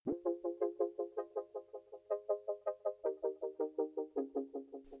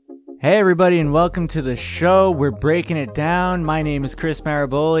Hey everybody, and welcome to the show. We're breaking it down. My name is Chris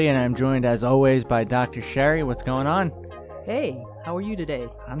Maraboli, and I'm joined as always by Dr. Sherry. What's going on? Hey, how are you today?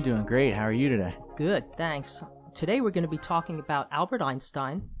 I'm doing great. How are you today? Good, thanks. Today we're going to be talking about Albert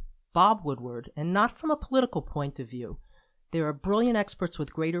Einstein, Bob Woodward, and not from a political point of view. There are brilliant experts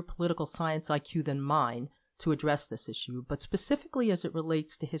with greater political science IQ than mine to address this issue, but specifically as it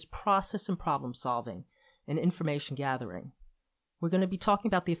relates to his process in problem solving and information gathering. We're going to be talking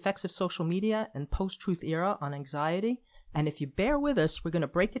about the effects of social media and post-truth era on anxiety, and if you bear with us, we're going to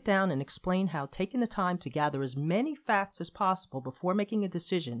break it down and explain how taking the time to gather as many facts as possible before making a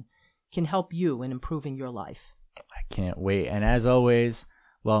decision can help you in improving your life. I can't wait. And as always,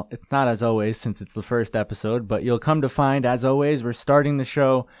 well, it's not as always since it's the first episode, but you'll come to find, as always, we're starting the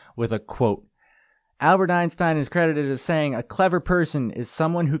show with a quote. Albert Einstein is credited as saying, "A clever person is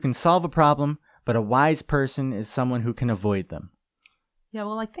someone who can solve a problem, but a wise person is someone who can avoid them." Yeah,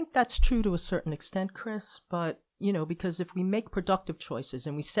 well, I think that's true to a certain extent, Chris, but, because if we make productive choices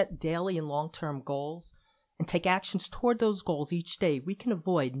and we set daily and long-term goals and take actions toward those goals each day, we can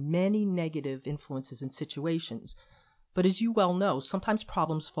avoid many negative influences and situations. But as you well know, sometimes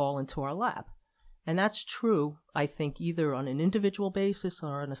problems fall into our lap. And that's true, I think, either on an individual basis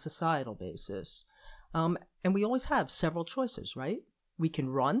or on a societal basis. And we always have several choices, right? We can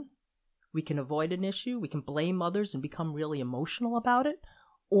run. We can avoid an issue, we can blame others and become really emotional about it,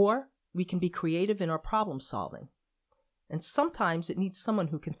 or we can be creative in our problem solving. And sometimes it needs someone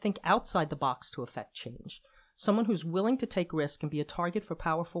who can think outside the box to affect change, someone who's willing to take risks and be a target for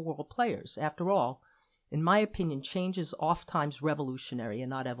powerful world players. After all, in my opinion, change is oftentimes revolutionary and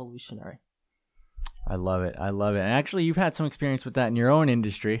not evolutionary. I love it. And actually, you've had some experience with that in your own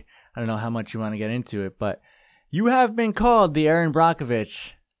industry. I don't know how much you want to get into it, but you have been called the Erin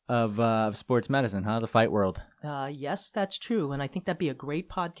Brockovich of sports medicine, huh? The fight world. Yes, that's true. And I think that'd be a great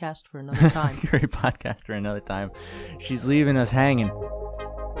podcast for another time. Great podcast for another time. She's leaving us hanging.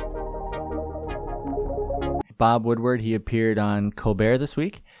 Bob Woodward, he appeared on Colbert this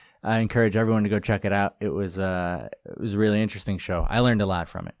week. I encourage everyone to go check it out. It was a really interesting show. I learned a lot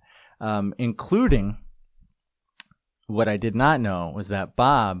from it, including what I did not know was that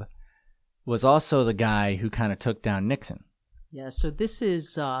Bob was also the guy who kind of took down Nixon. Yeah, so this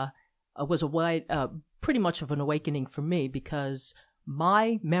was pretty much of an awakening for me because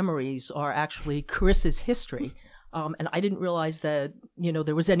my memories are actually Chris's history, and I didn't realize that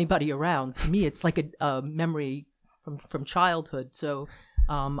there was anybody around. To me, it's like a memory from childhood. So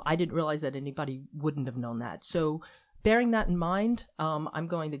I didn't realize that anybody wouldn't have known that. So bearing that in mind, I'm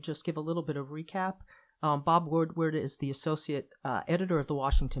going to just give a little bit of recap. Bob Woodward is the associate editor of the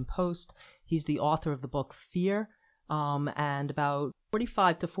Washington Post. He's the author of the book Fear. And about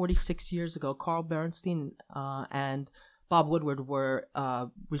 45 to 46 years ago, Carl Bernstein and Bob Woodward were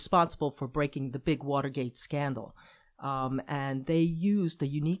responsible for breaking the big Watergate scandal. And they used a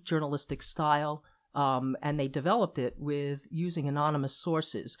unique journalistic style, and they developed it with using anonymous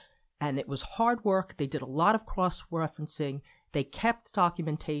sources. And it was hard work. They did a lot of cross-referencing. They kept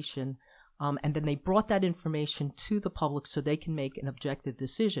documentation, and then they brought that information to the public so they can make an objective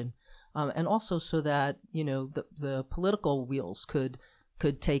decision. And also so that, the political wheels could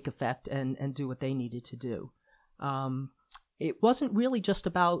take effect and do what they needed to do. It wasn't really just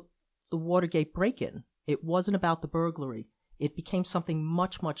about the Watergate break-in. It wasn't about the burglary. It became something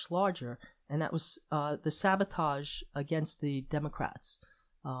much, much larger, and that was the sabotage against the Democrats.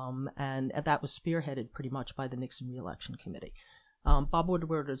 And that was spearheaded pretty much by the Nixon Re-election Committee. Bob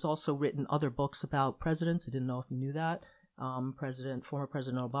Woodward has also written other books about presidents. I didn't know if you knew that. Former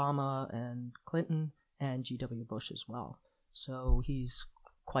President Obama and Clinton and G.W. Bush as well. So he's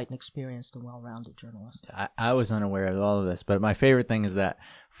quite an experienced and well-rounded journalist. I was unaware of all of this, but my favorite thing is that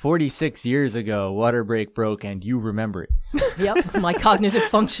 46 years ago, water break broke and you remember it. Yep, my cognitive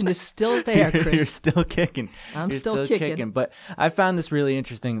function is still there, Chris. You're still kicking. I'm still kicking. But I found this really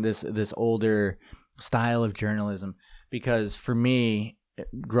interesting, this older style of journalism, because for me,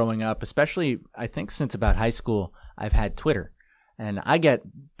 growing up, especially I think since about high school, I've had Twitter, and I get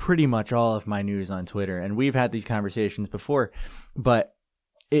pretty much all of my news on Twitter, and we've had these conversations before, but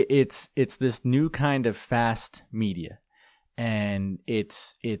it's this new kind of fast media, and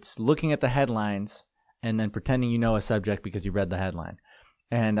it's looking at the headlines and then pretending you know a subject because you read the headline.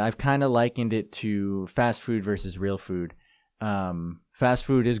 And I've kind of likened it to fast food versus real food. Fast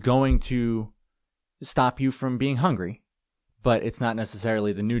food is going to stop you from being hungry, but it's not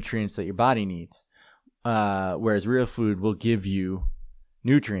necessarily the nutrients that your body needs. Whereas real food will give you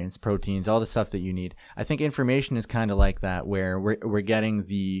nutrients, proteins, all the stuff that you need. I think information is kind of like that, where we're getting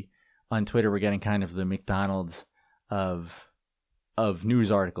on Twitter, we're getting kind of the McDonald's of of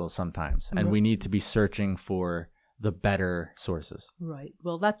news articles sometimes, and we need to be searching for the better sources. Right.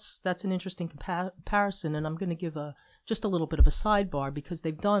 Well, that's an interesting comparison, and I'm going to give just a little bit of a sidebar, because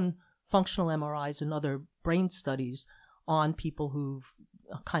they've done functional MRIs and other brain studies on people who've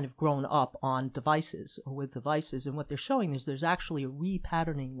kind of grown up on devices or with devices, and what they're showing is there's actually a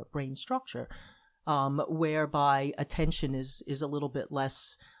repatterning of brain structure, whereby attention is a little bit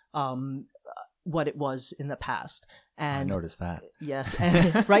less what it was in the past. And I noticed that. Yes,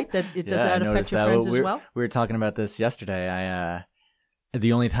 and, right. Does that affect your friends as well? We were talking about this yesterday.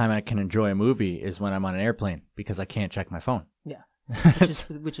 The only time I can enjoy a movie is when I'm on an airplane, because I can't check my phone. Yeah,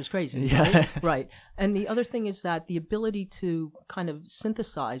 which is crazy. Yeah. Right? Right. And the other thing is that the ability to kind of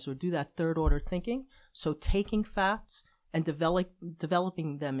synthesize or do that third order thinking, so taking facts and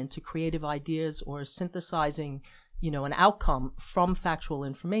developing them into creative ideas, or synthesizing, an outcome from factual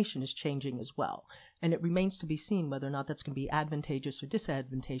information, is changing as well. And it remains to be seen whether or not that's going to be advantageous or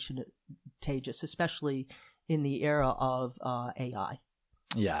disadvantageous, especially in the era of AI.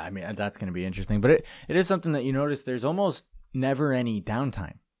 Yeah, I mean, that's going to be interesting. But it is something that you notice there's almost never any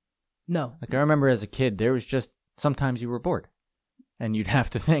downtime. No. Like, I remember as a kid, there was just sometimes you were bored. And you'd have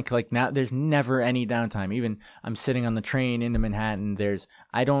to think, like, now there's never any downtime. Even I'm sitting on the train into Manhattan,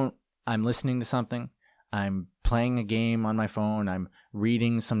 I'm listening to something. I'm playing a game on my phone. I'm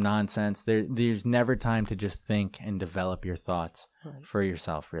reading some nonsense. There's never time to just think and develop your thoughts for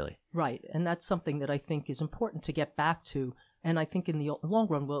yourself, really. Right. And that's something that I think is important to get back to. And I think in the long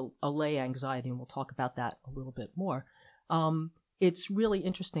run will allay anxiety, and we'll talk about that a little bit more. It's really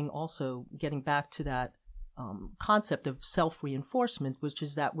interesting also getting back to that concept of self-reinforcement, which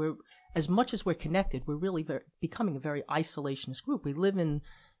is that as much as we're connected, we're really becoming a very isolationist group. We live in,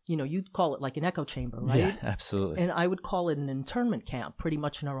 you'd call it like an echo chamber, right? Yeah, absolutely. And I would call it an internment camp, pretty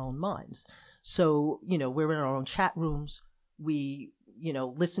much in our own minds. So, we're in our own chat rooms. We,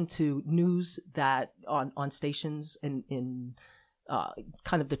 listen to news that on stations in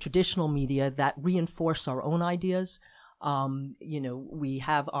kind of the traditional media that reinforce our own ideas. We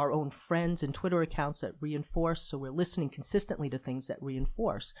have our own friends and Twitter accounts that reinforce, so we're listening consistently to things that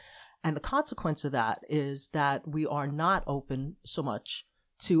reinforce. And the consequence of that is that we are not open so much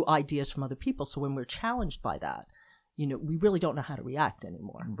to ideas from other people. So when we're challenged by that, we really don't know how to react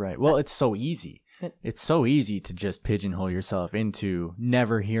anymore. Right. Well, it's so easy. It's so easy to just pigeonhole yourself into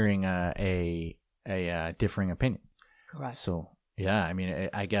never hearing a differing opinion. Correct. So, yeah, I mean,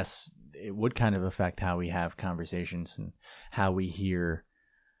 I guess it would kind of affect how we have conversations and how we hear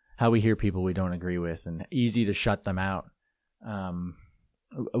people we don't agree with, and easy to shut them out.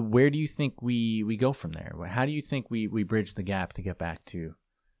 Where do you think we go from there? How do you think we bridge the gap to get back to?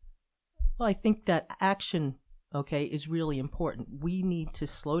 Well, I think that action, is really important. We need to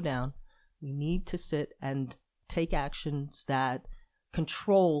slow down. We need to sit and take actions that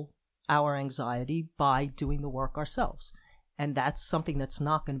control our anxiety by doing the work ourselves. And that's something that's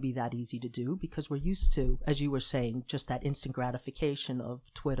not going to be that easy to do, because we're used to, as you were saying, just that instant gratification of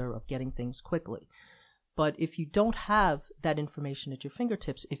Twitter, of getting things quickly. But if you don't have that information at your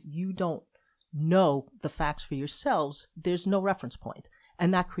fingertips, if you don't know the facts for yourselves, there's no reference point.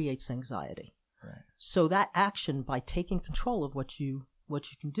 And that creates anxiety. Right. So that action, by taking control of what you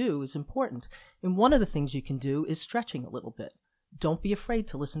can do, is important. And one of the things you can do is stretching a little bit. Don't be afraid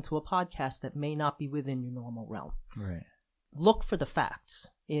to listen to a podcast that may not be within your normal realm. Right. Look for the facts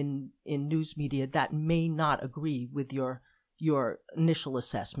in news media that may not agree with your initial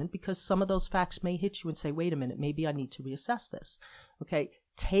assessment, because some of those facts may hit you and say, wait a minute, maybe I need to reassess this.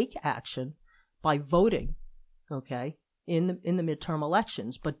 Take action by voting, in the midterm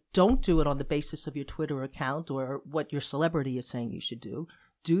elections, but don't do it on the basis of your Twitter account or what your celebrity is saying you should do.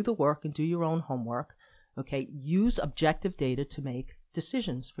 Do the work and do your own homework. Use objective data to make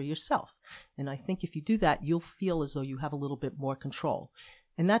decisions for yourself. And I think if you do that, you'll feel as though you have a little bit more control.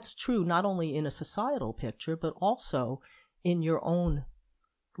 And that's true not only in a societal picture, but also in your own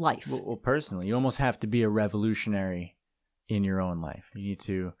life. Well, personally, you almost have to be a revolutionary in your own life. You need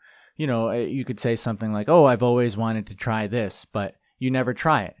to, you could say something like, oh, I've always wanted to try this, but you never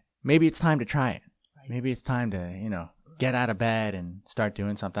try it. Maybe it's time to try it. Right. Maybe it's time to, get out of bed and start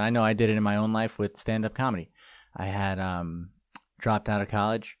doing something. I know I did it in my own life with stand-up comedy. I had dropped out of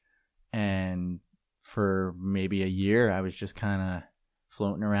college, and for maybe a year, I was just kind of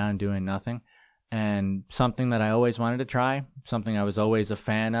floating around doing nothing. And something that I always wanted to try, something I was always a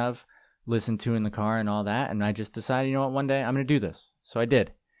fan of, listened to in the car and all that. And I just decided, one day I'm going to do this. So I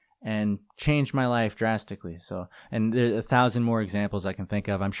did, and changed my life drastically. So, and there's 1,000 more examples I can think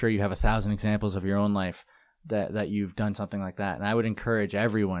of. I'm sure you have 1,000 examples of your own life that you've done something like that. And I would encourage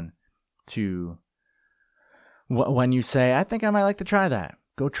everyone to, When you say, I think I might like to try that,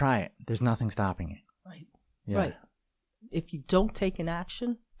 go try it. There's nothing stopping it. Right. Yeah. Right. If you don't take an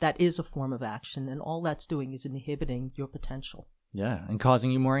action, that is a form of action, and all that's doing is inhibiting your potential. Yeah, and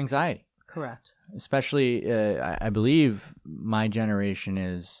causing you more anxiety. Correct. Especially, I believe my generation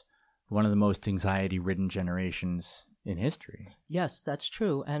is one of the most anxiety-ridden generations in history. Yes, that's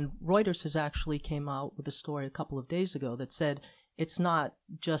true. And Reuters has actually came out with a story a couple of days ago that said it's not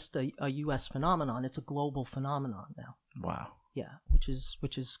just a U.S. phenomenon; it's a global phenomenon now. Wow. Yeah, which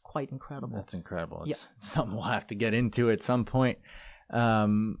is quite incredible. That's incredible. It's something we'll have to get into at some point.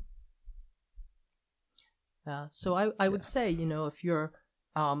 So I would say, if you're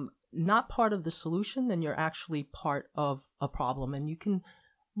not part of the solution, then you're actually part of a problem, and you can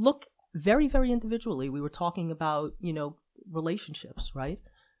look very, very individually. We were talking about, relationships, right?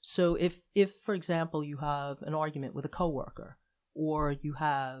 So if for example, you have an argument with a coworker, or you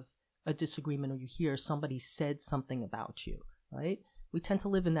have a disagreement, or you hear somebody said something about you, right? We tend to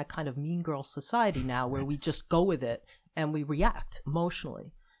live in that kind of mean girl society now where we just go with it and we react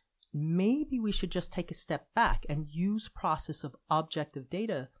emotionally. Maybe we should just take a step back and use process of objective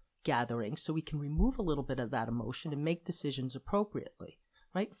data gathering so we can remove a little bit of that emotion and make decisions appropriately,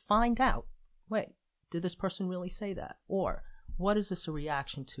 right? Find out, wait, did this person really say that? Or what is this a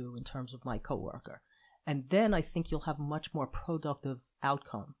reaction to in terms of my coworker? And then I think you'll have a much more productive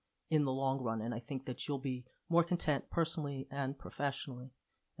outcome in the long run. And I think that you'll be more content personally and professionally,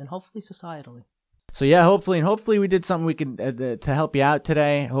 and hopefully societally. So yeah, hopefully we did something we could to help you out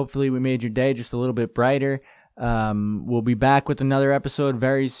today. Hopefully we made your day just a little bit brighter. We'll be back with another episode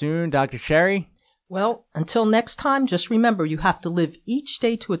very soon. Dr. Sherry? Well, until next time, just remember you have to live each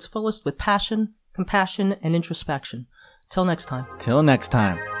day to its fullest with passion, compassion, and introspection. Till next time. Till next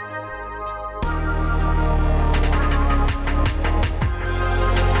time.